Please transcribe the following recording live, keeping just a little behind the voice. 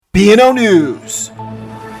B&O News.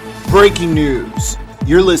 Breaking news.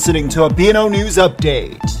 You're listening to a B&O News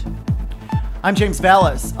update. I'm James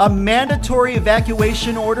Vallis. A mandatory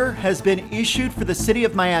evacuation order has been issued for the city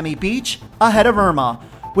of Miami Beach ahead of Irma,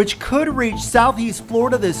 which could reach southeast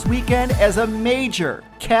Florida this weekend as a major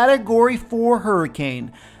Category 4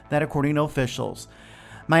 hurricane, that according to officials.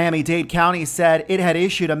 Miami-Dade County said it had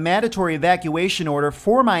issued a mandatory evacuation order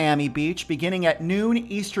for Miami Beach beginning at noon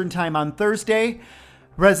Eastern Time on Thursday.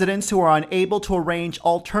 Residents who are unable to arrange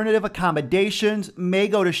alternative accommodations may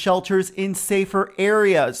go to shelters in safer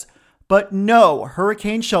areas, but no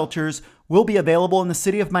hurricane shelters will be available in the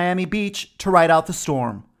city of Miami Beach to ride out the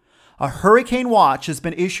storm. A hurricane watch has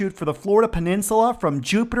been issued for the Florida Peninsula from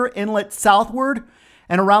Jupiter Inlet southward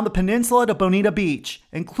and around the peninsula to Bonita Beach,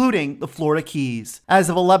 including the Florida Keys. As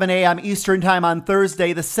of 11 a.m. Eastern Time on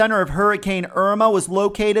Thursday, the center of Hurricane Irma was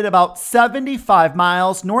located about 75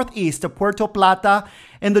 miles northeast of Puerto Plata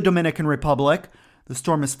in the Dominican Republic. The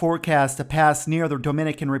storm is forecast to pass near the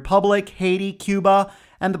Dominican Republic, Haiti, Cuba,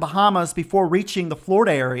 and the Bahamas before reaching the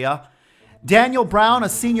Florida area. Daniel Brown, a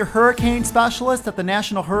senior hurricane specialist at the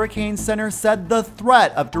National Hurricane Center, said the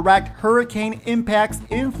threat of direct hurricane impacts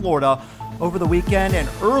in Florida over the weekend and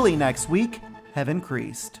early next week have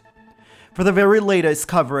increased. For the very latest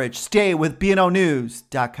coverage, stay with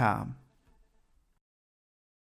BNOnews.com.